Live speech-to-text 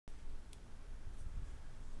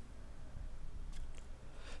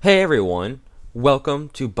Hey everyone, welcome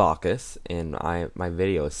to Baccus, and my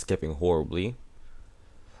video is skipping horribly.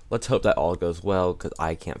 Let's hope that all goes well, because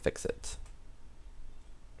I can't fix it.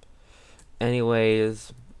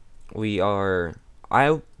 Anyways, I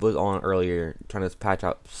was on earlier trying to patch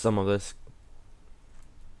out some of this.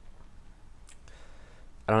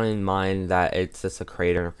 I don't even mind that it's just a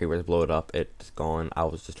crater and if creepers blow it up, it's gone. I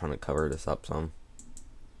was just trying to cover this up some.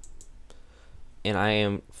 And I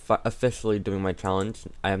am officially doing my challenge.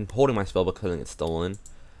 I am holding my spell because it's stolen.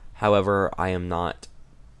 However, I am not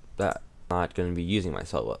going to be using my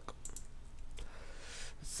spell book.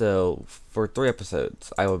 So for 3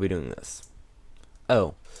 episodes, I will be doing this.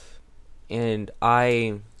 Oh, and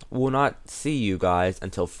I will not see you guys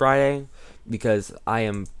until Friday because I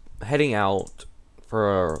am heading out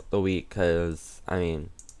for the week. Because I'm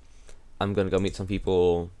gonna go meet some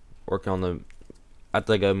people working on the. I have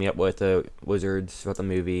to go meet up with the wizards about the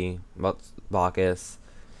movie, about Baccus.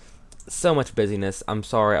 So much busyness. I'm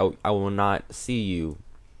sorry. I will not see you.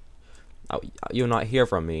 You'll not hear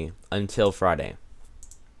from me until Friday.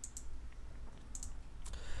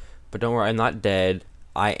 But don't worry, I'm not dead.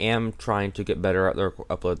 I am trying to get better at the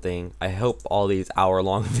upload thing. I hope all these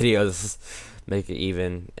hour-long videos make it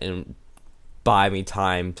even and buy me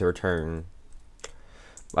time to return.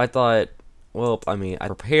 I thought, well, I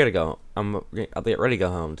prepare to go. I'll get ready to go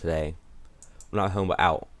home today. Well, not home, but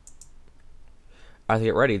out. I have to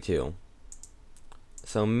get ready to.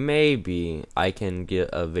 So maybe I can get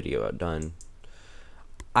a video done.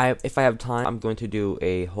 If I have time, I'm going to do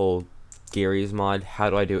a whole Gary's mod. How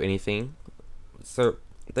do I do anything? So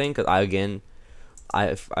thing, because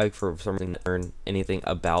I for some reason learn anything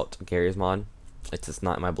about Gary's mod. It's just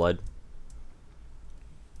not in my blood.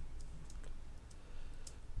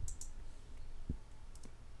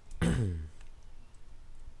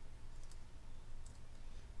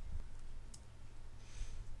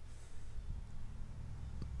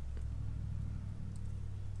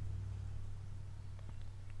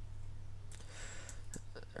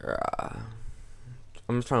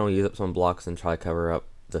 I'm just trying to use up some blocks and try to cover up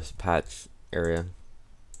this patch area.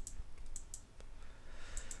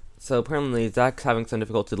 So apparently Zach's having some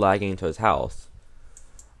difficulty lagging into his house.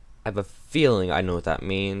 I have a feeling I know what that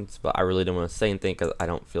means, but I really don't want to say anything because I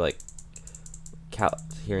don't feel like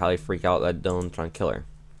hearing Callie freak out that Dylan's trying to kill her.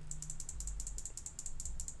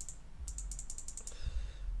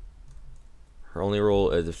 Her only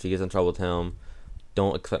rule is if she gets in trouble with him,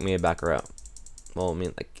 don't expect me to back her up. Well,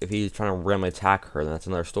 like, if he's trying to randomly attack her, then that's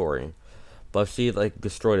another story. But if she, like,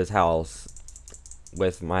 destroyed his house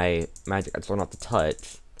with my magic I told her not to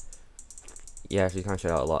touch, yeah, she's kind of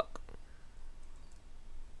shit out of luck.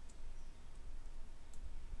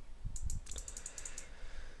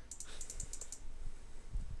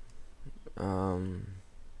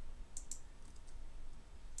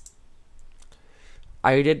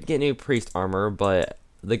 I did get new priest armor, but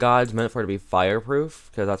the gods meant for it to be fireproof,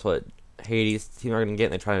 because that's what Hades team are gonna get,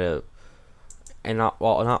 and they try to, and not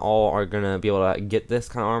all are gonna be able to get this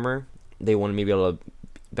kind of armor. They wanted me to be able to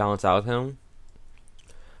balance out with him.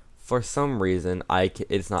 For some reason,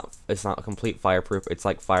 it's not a complete fireproof. It's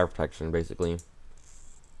like fire protection basically.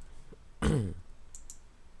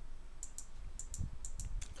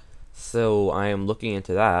 So I am looking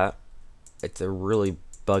into that. It's a really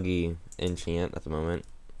buggy enchant at the moment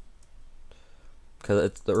because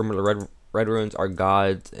it's remember the red runes are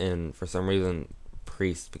gods and for some reason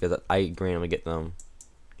priests because I randomly get them.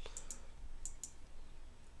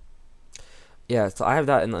 Yeah, so I have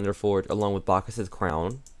that in the Underforge along with Baccus's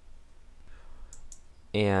crown,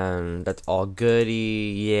 and that's all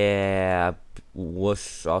goody. Yeah,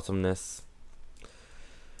 whoosh, awesomeness.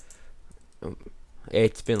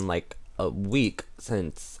 It's been like a week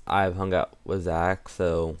since I've hung out with Zach,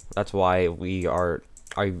 so that's why our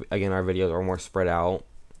videos are more spread out.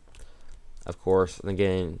 Of course, and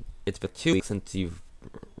again, it's been 2 weeks since you've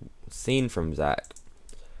seen from Zach.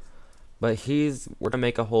 But we're gonna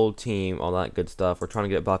make a whole team, all that good stuff. We're trying to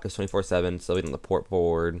get Baccus 24/7 so we can the port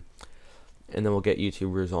board, and then we'll get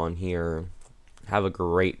YouTubers on here, have a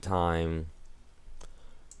great time,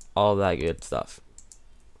 all that good stuff.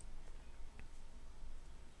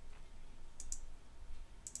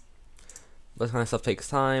 This kind of stuff takes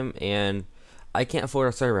time, and I can't afford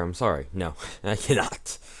a server. I'm sorry. No, I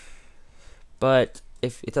cannot. But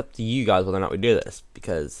if it's up to you guys whether or not we do this,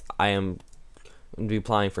 because I am going to be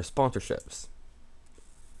applying for sponsorships.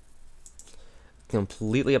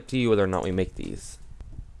 Completely up to you whether or not we make these.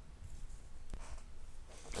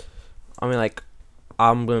 Like,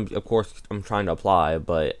 of course, I'm trying to apply,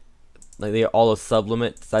 but like all the sub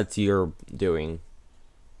limits, that's your doing.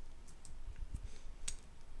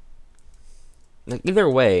 Like either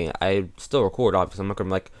way, I still record obviously. I'm not gonna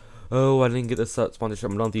be like, oh, I didn't get this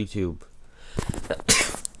sponsorship. I'm on YouTube.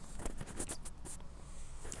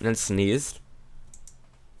 And then sneezed.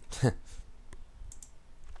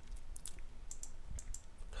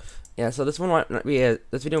 Yeah, so this one might not be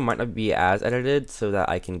this video might not be as edited, so that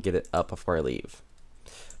I can get it up before I leave.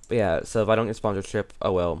 But yeah, so if I don't get sponsorship,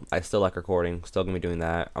 oh well. I still like recording. Still gonna be doing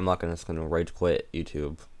that. I'm not just gonna rage quit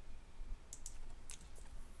YouTube.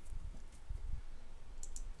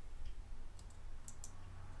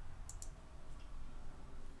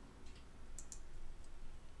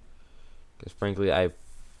 Because frankly, I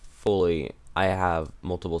have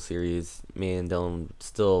multiple series. Me and Dylan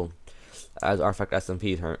still, as Artifact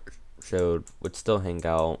SMP showed, would still hang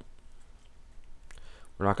out.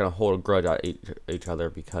 We're not gonna hold a grudge at each other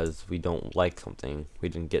because we don't like something. We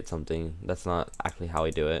didn't get something. That's not actually how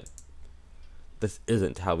we do it. This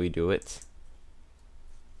isn't how we do it.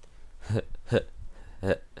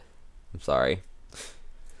 I'm sorry.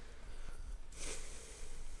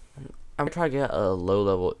 I'm gonna try to get a low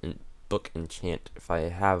level book enchant if I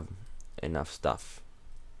have enough stuff.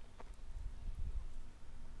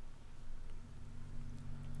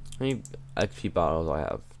 How many XP bottles do I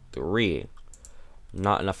have? 3.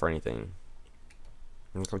 Not enough for anything.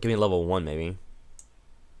 Give me level 1 maybe.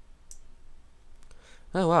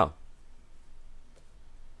 Oh wow.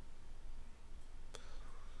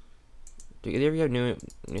 Do either of you have new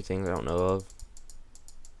things I don't know of?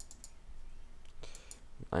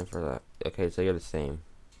 9 for that. Okay, so you're the same.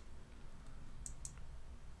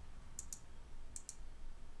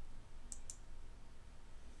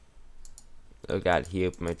 Oh god, he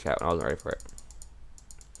opened my chat when I wasn't ready for it.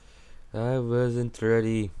 I wasn't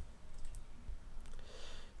ready.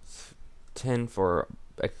 10 for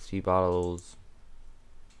XP bottles.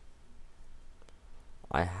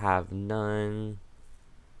 I have none.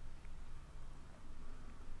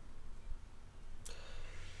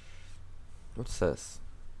 What's this?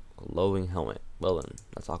 Glowing helmet. Well then,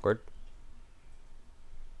 that's awkward.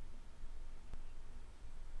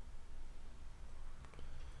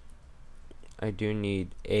 I do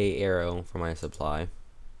need a arrow for my supply.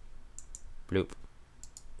 Bloop.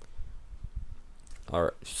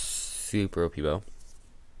 Alright, super OP bow.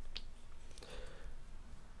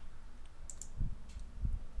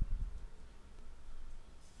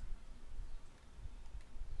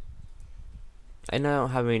 I don't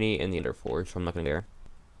have any in the Underforge, so I'm not gonna care.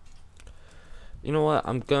 You know what?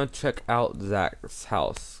 I'm gonna check out Zach's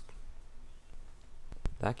house.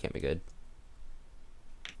 That can't be good.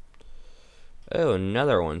 Oh,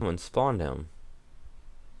 another one. Someone spawned him.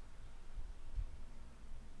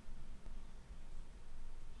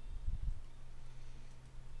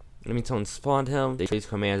 I mean, someone spawned him. They chased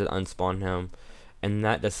commands and unspawned him, and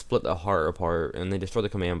that just split the heart apart. And they destroyed the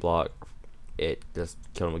command block. It just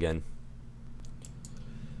killed him again.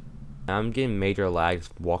 I'm getting major lags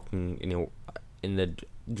walking in the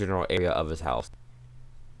general area of his house.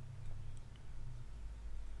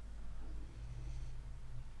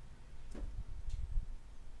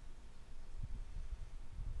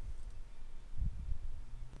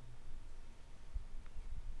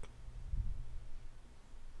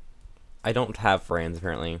 I don't have friends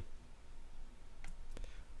apparently.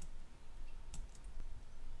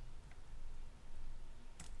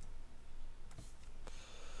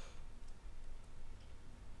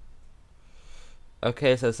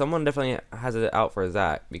 Okay, so someone definitely has it out for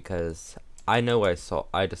Zach because I know I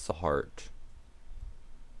just saw heart.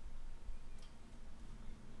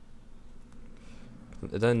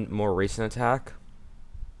 Then more recent attack.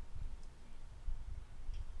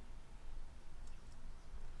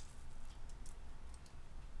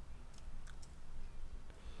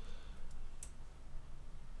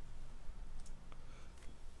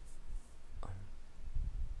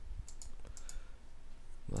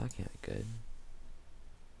 Well, that can't be good.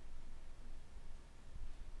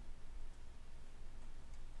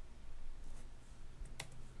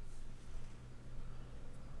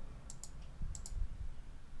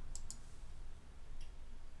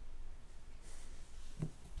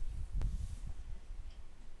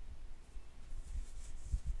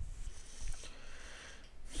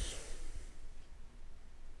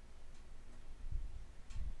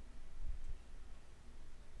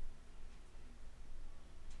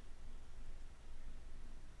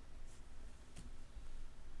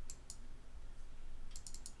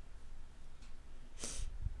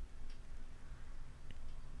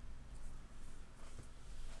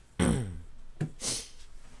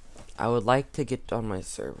 I would like to get on my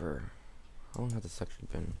server. How long has this section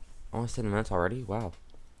been? Almost 10 minutes already? Wow.